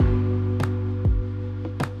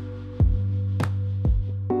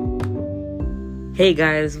Hey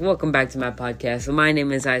guys, welcome back to my podcast. So my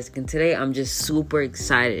name is Isaac, and today I'm just super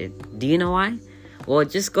excited. Do you know why? Well,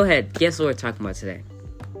 just go ahead. Guess what we're talking about today?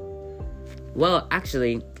 Well,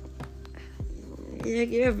 actually,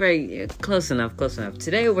 you're close enough.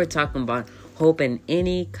 Today we're talking about hope in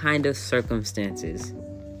any kind of circumstances.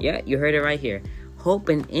 Yeah, you heard it right here. Hope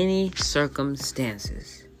in any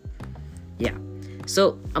circumstances. Yeah.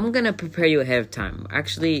 So I'm going to prepare you ahead of time.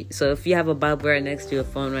 Actually, so if you have a Bible right next to you, a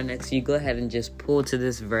phone right next to you, go ahead and just pull to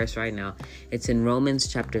this verse right now. It's in Romans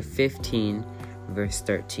chapter 15, verse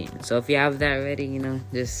 13. So if you have that ready,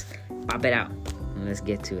 just pop it out and let's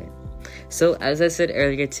get to it. So as I said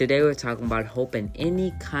earlier, today we're talking about hope in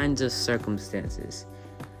any kinds of circumstances.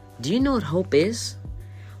 Do you know what hope is?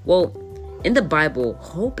 Well, in the Bible,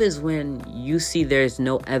 hope is when you see there's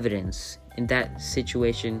no evidence in that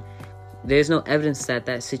situation. There's no evidence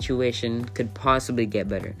that situation could possibly get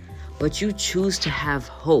better. But you choose to have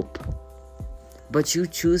hope.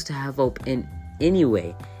 In any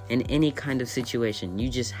way, in any kind of situation. You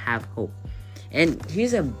just have hope. And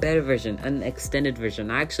here's a better version, an extended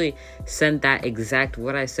version. I actually sent that exact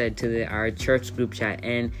what I said to our church group chat.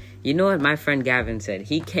 And you know what my friend Gavin said?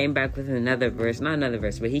 He came back with another verse. Not another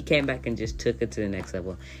verse, but he came back and just took it to the next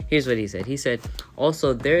level. Here's what he said. He said,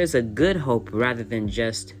 also, there is a good hope rather than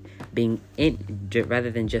just being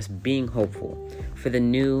hopeful for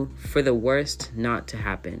the worst not to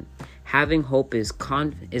happen. Having hope is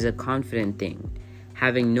a confident thing,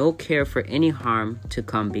 having no care for any harm to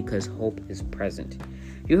come because hope is present.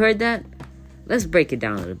 You heard that? Let's break it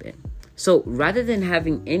down a little bit. So rather than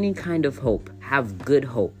having any kind of hope, have good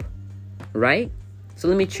hope, right? So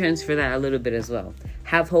let me transfer that a little bit as well.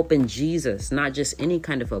 Have hope in Jesus, not just any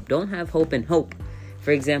kind of hope. Don't have hope in hope.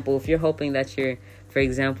 For example, if you're hoping that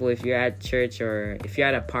if you're at church or if you're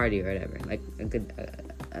at a party or whatever, like a good,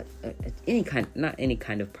 not any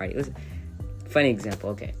kind of party. Funny example,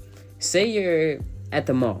 okay. Say you're at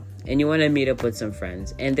the mall and you want to meet up with some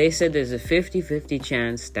friends and they said there's a 50-50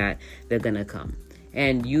 chance that they're going to come.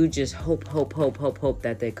 And you just hope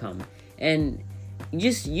that they come. And you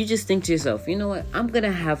just think to yourself, you know what? I'm going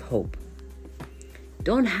to have hope.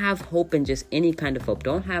 Don't have hope in just any kind of hope.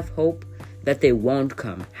 Don't have hope that they won't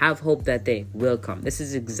come. Have hope that they will come. This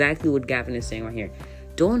is exactly what Gavin is saying right here.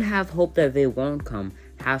 Don't have hope that they won't come.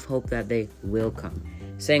 Have hope that they will come.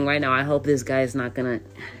 Saying right now, I hope this guy is not going to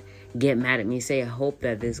get mad at me. Say, I hope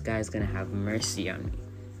that this guy is going to have mercy on me.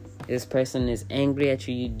 This person is angry at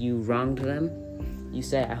you. You wronged them. You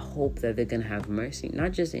say, I hope that they're going to have mercy.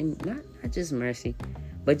 Not just mercy,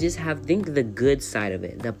 but just think the good side of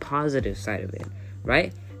it, the positive side of it,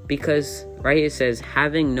 right? Because right here it says,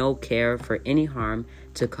 having no care for any harm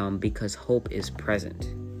to come because hope is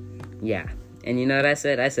present. Yeah. And you know what I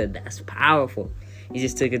said? I said, that's powerful. You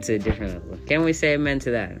just took it to a different level. Can we say amen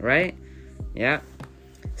to that, right? Yeah.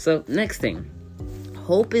 So next thing.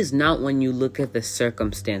 Hope is not when you look at the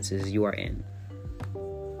circumstances you are in.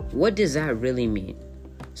 What does that really mean?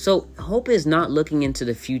 So hope is not looking into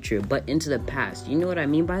the future, but into the past. You know what I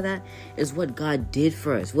mean by that? Is what God did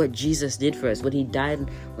for us, what Jesus did for us, when he died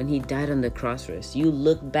on the cross for us. You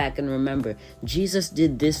look back and remember, Jesus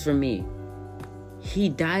did this for me. He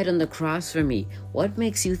died on the cross for me. What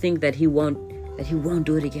makes you think that he won't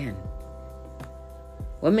do it again?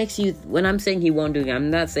 What makes you, when I'm saying he won't do it again, I'm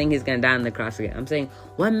not saying he's going to die on the cross again. I'm saying,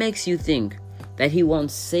 what makes you think that he won't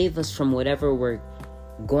save us from whatever we're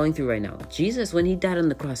going through right now? Jesus, when he died on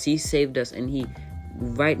the cross, he saved us, and he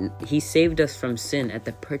saved us from sin at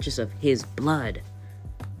the purchase of his blood,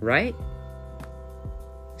 right?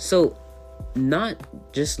 So not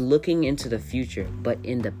just looking into the future, but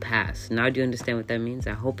in the past. Now do you understand what that means?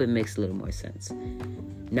 I hope it makes a little more sense.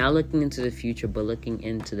 Not looking into the future, but looking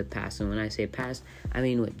into the past. And when I say past, I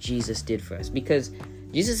mean what Jesus did for us, because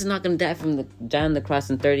Jesus is not going to die on the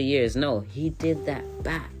cross in 30 years. No, he did that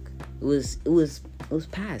back. It was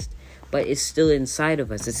past, but it's still inside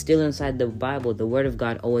of us. It's still inside the Bible. The word of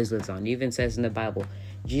God always lives on. It even says in the Bible,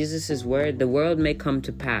 Jesus' word, the world may come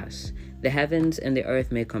to pass. The heavens and the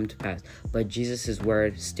earth may come to pass, but Jesus'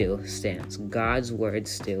 word still stands. God's word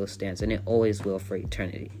still stands, and it always will for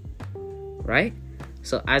eternity. Right?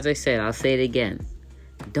 So as I said, I'll say it again.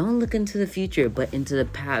 Don't look into the future, but into the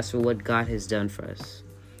past for what God has done for us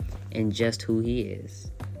and just who he is.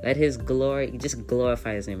 Let his glory, just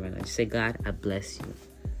glorify his name right now. Just say, God, I bless you.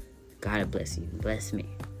 God, I bless you. Bless me.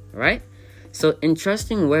 All right? So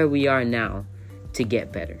entrusting where we are now to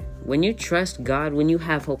get better. When you trust God, when you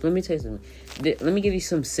have hope, let me tell you something. Let me give you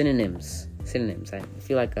some synonyms. I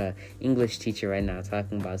feel like an English teacher right now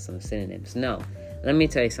talking about some synonyms. No, let me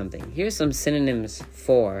tell you something. Here's some synonyms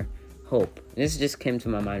for hope. This just came to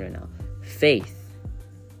my mind right now. Faith.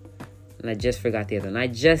 And I just forgot the other one. I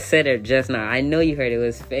just said it just now. I know you heard it. It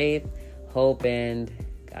was faith, hope, and...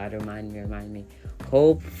 God, remind me.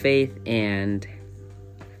 Hope, faith, and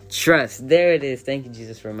trust. There it is. Thank you,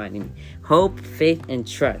 Jesus, for reminding me. Hope, faith, and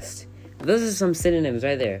trust. Those are some synonyms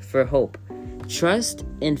right there for hope. Trust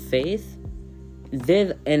and faith,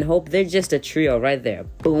 and hope, they're just a trio right there.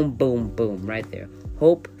 Boom, boom, boom, right there.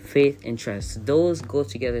 Hope, faith, and trust. Those go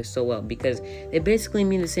together so well because they basically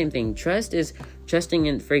mean the same thing. Trust is trusting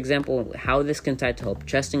in, for example, how this can tie to hope.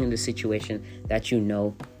 Trusting in the situation that you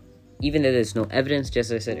know, even though there's no evidence, just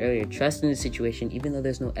as I said earlier. Trust in the situation, even though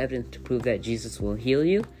there's no evidence to prove that Jesus will heal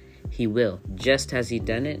you, he will. Just as he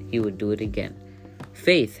done it, he would do it again.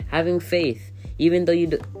 Faith, having faith, even though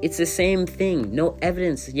it's the same thing. No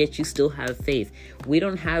evidence, yet you still have faith. We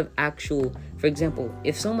don't have actual, for example,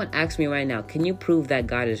 if someone asks me right now, can you prove that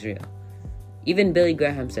God is real? Even Billy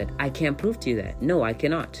Graham said, I can't prove to you that. No, I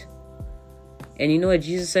cannot. And you know what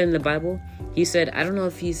Jesus said in the Bible? He said, I don't know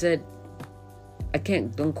if he said,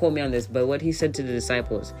 don't quote me on this, but what he said to the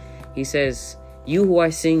disciples, he says, you who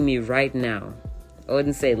are seeing me right now, I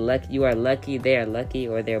wouldn't say lucky, you are lucky, they are lucky,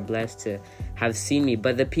 or they're blessed to have seen me,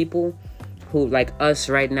 but the people who, like us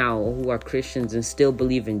right now, who are Christians and still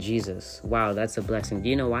believe in Jesus, wow, that's a blessing. Do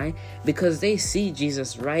you know why? Because they see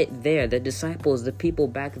Jesus right there. The disciples, the people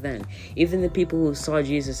back then, even the people who saw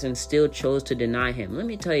Jesus and still chose to deny him. Let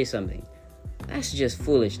me tell you something. That's just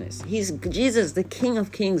foolishness. He's Jesus, the King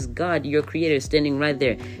of Kings, God, your creator, standing right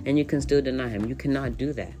there, and you can still deny him. You cannot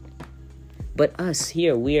do that. But us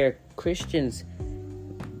here, we are Christians.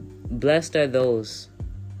 Blessed are those.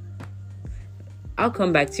 I'll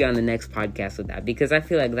come back to you on the next podcast with that, because I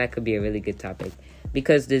feel like that could be a really good topic.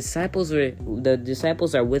 Because the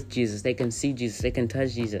disciples are with Jesus. They can see Jesus. They can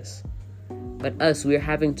touch Jesus. But us, we're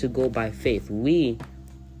having to go by faith. We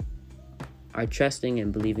are trusting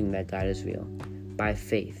and believing that God is real by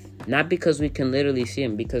faith. Not because we can literally see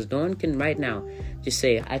him, because no one can right now just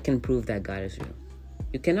say, I can prove that God is real.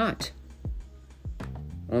 You cannot.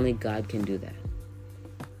 Only God can do that.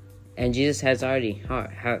 And Jesus has already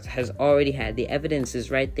had, the evidence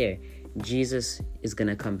is right there. Jesus is going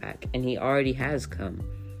to come back. And he already has come.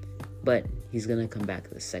 But he's going to come back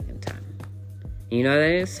the second time. And you know what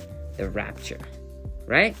that is? The rapture.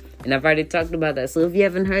 Right? And I've already talked about that. So if you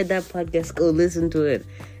haven't heard that podcast, go listen to it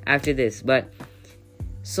after this. But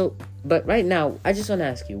right now, I just want to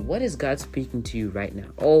ask you, what is God speaking to you right now?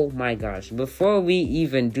 Oh my gosh. Before we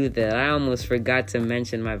even do that, I almost forgot to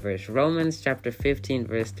mention my verse. Romans chapter 15,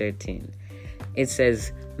 verse 13. It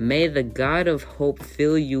says, may the God of hope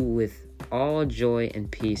fill you with all joy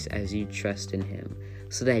and peace as you trust in him,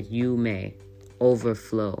 so that you may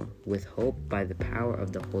overflow with hope by the power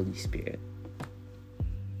of the Holy Spirit.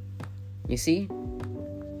 You see,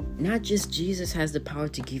 not just Jesus has the power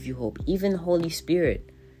to give you hope, even the Holy Spirit.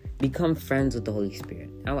 Become friends with the Holy Spirit.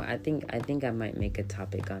 I think I might make a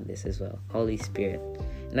topic on this as well. Holy Spirit.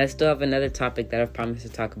 And I still have another topic that I've promised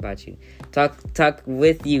to talk about you. Talk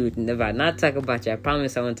with you about, not talk about you. I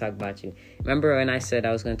promise I want to talk about you. Remember when I said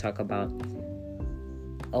I was going to talk about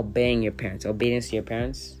obeying your parents, obedience to your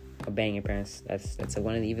parents? Obeying your parents. That's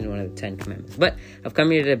one of the 10 commandments. But I've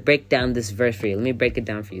come here to break down this verse for you. Let me break it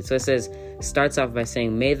down for you. So it starts off by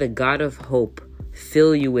saying, may the God of hope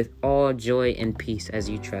fill you with all joy and peace as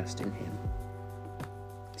you trust in him.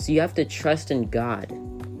 So you have to trust in God,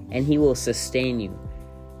 and he will sustain you.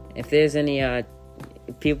 If there's any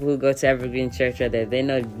people who go to Evergreen Church right there, they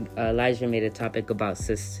know Elijah made a topic about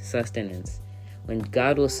sustenance. When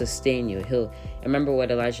God will sustain you, remember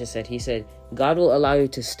what Elijah said. He said, God will allow you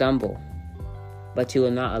to stumble, but he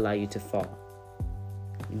will not allow you to fall.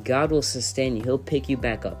 God will sustain you. He'll pick you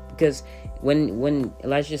back up. Because when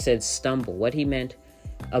Elijah said stumble, what he meant,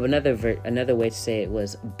 another way to say it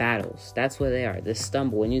was battles. That's what they are. The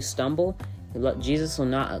stumble. When you stumble,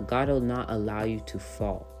 God will not allow you to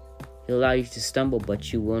fall. He'll allow you to stumble,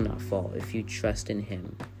 but you will not fall if you trust in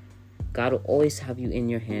him. God will always have you in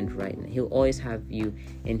your hand right now. He'll always have you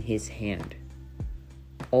in his hand.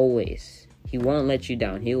 Always. He won't let you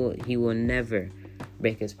down. He will never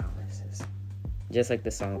break his promises. Just like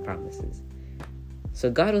the song Promises. So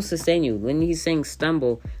God will sustain you. When he's saying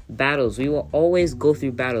stumble, battles, we will always go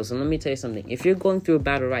through battles. And let me tell you something. If you're going through a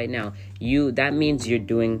battle right now, that means you're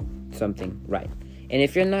doing something right. And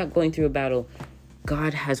if you're not going through a battle,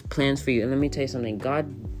 God has plans for you. And let me tell you something.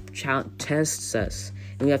 God tests us.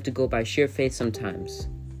 And we have to go by sheer faith sometimes,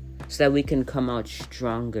 so that we can come out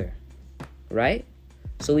stronger. Right?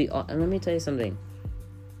 And let me tell you something.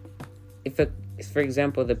 For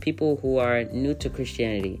example, the people who are new to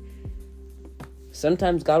Christianity,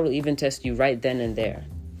 sometimes God will even test you right then and there,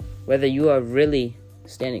 whether you are really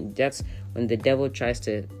standing. That's when the devil tries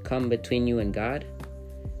to come between you and God.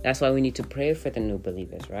 That's why we need to pray for the new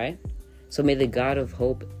believers, right? So may the God of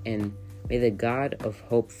hope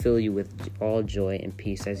fill you with all joy and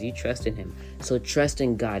peace as you trust in him. So trust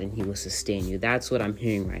in God and he will sustain you. That's what I'm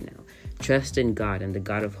hearing right now. Trust in God, and the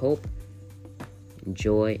God of hope,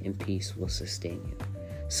 joy and peace will sustain you.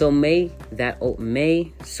 So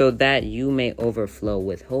that you may overflow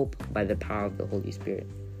with hope by the power of the Holy Spirit.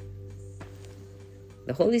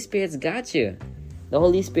 The Holy Spirit's got you. The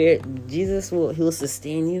Holy Spirit, he'll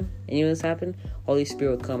sustain you. And you know what's happened? Holy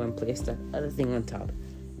Spirit will come and place the other thing on top.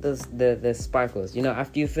 The sparkles.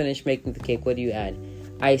 After you finish making the cake, what do you add?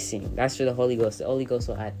 Icing. That's for the Holy Ghost. The Holy Ghost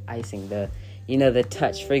will add icing. The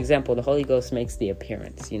touch. For example, the Holy Ghost makes the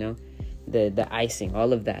appearance, the icing,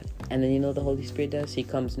 all of that. And then the Holy Spirit does? He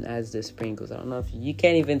comes and adds the sprinkles. I don't know if you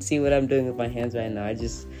can't even see what I'm doing with my hands right now. I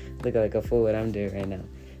just look like a fool what I'm doing right now.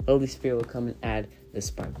 The Holy Spirit will come and add the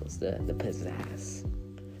sparkles, the pizzazz.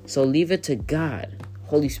 So leave it to God,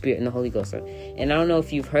 Holy Spirit and the Holy Ghost. And I don't know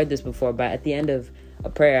if you've heard this before, but at the end of a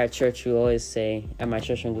prayer at church, we always say, at my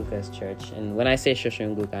Shoshanguka's church, and when I say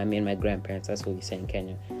Shoshanguka, I mean my grandparents. That's what we say in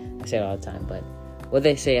Kenya. I say it all the time, but what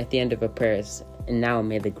they say at the end of a prayer is, and now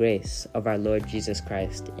may the grace of our Lord Jesus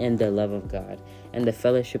Christ and the love of God and the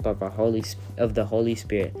fellowship of the Holy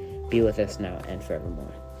Spirit be with us now and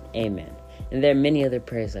forevermore. Amen. And there are many other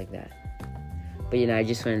prayers like that. But I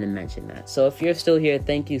just wanted to mention that. So if you're still here,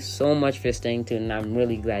 thank you so much for staying tuned. And I'm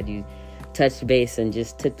really glad you touched base and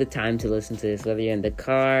just took the time to listen to this, whether you're in the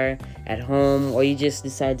car, at home, or you just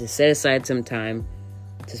decided to set aside some time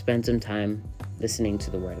to spend some time listening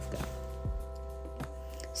to the Word of God.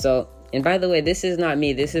 So, and by the way, this is not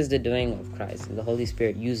me. This is the doing of Christ, the Holy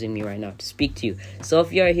Spirit using me right now to speak to you. So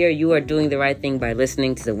if you're here, you are doing the right thing by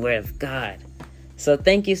listening to the Word of God. So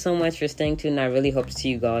thank you so much for staying tuned. I really hope to see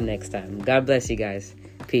you all next time. God bless you guys.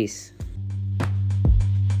 Peace.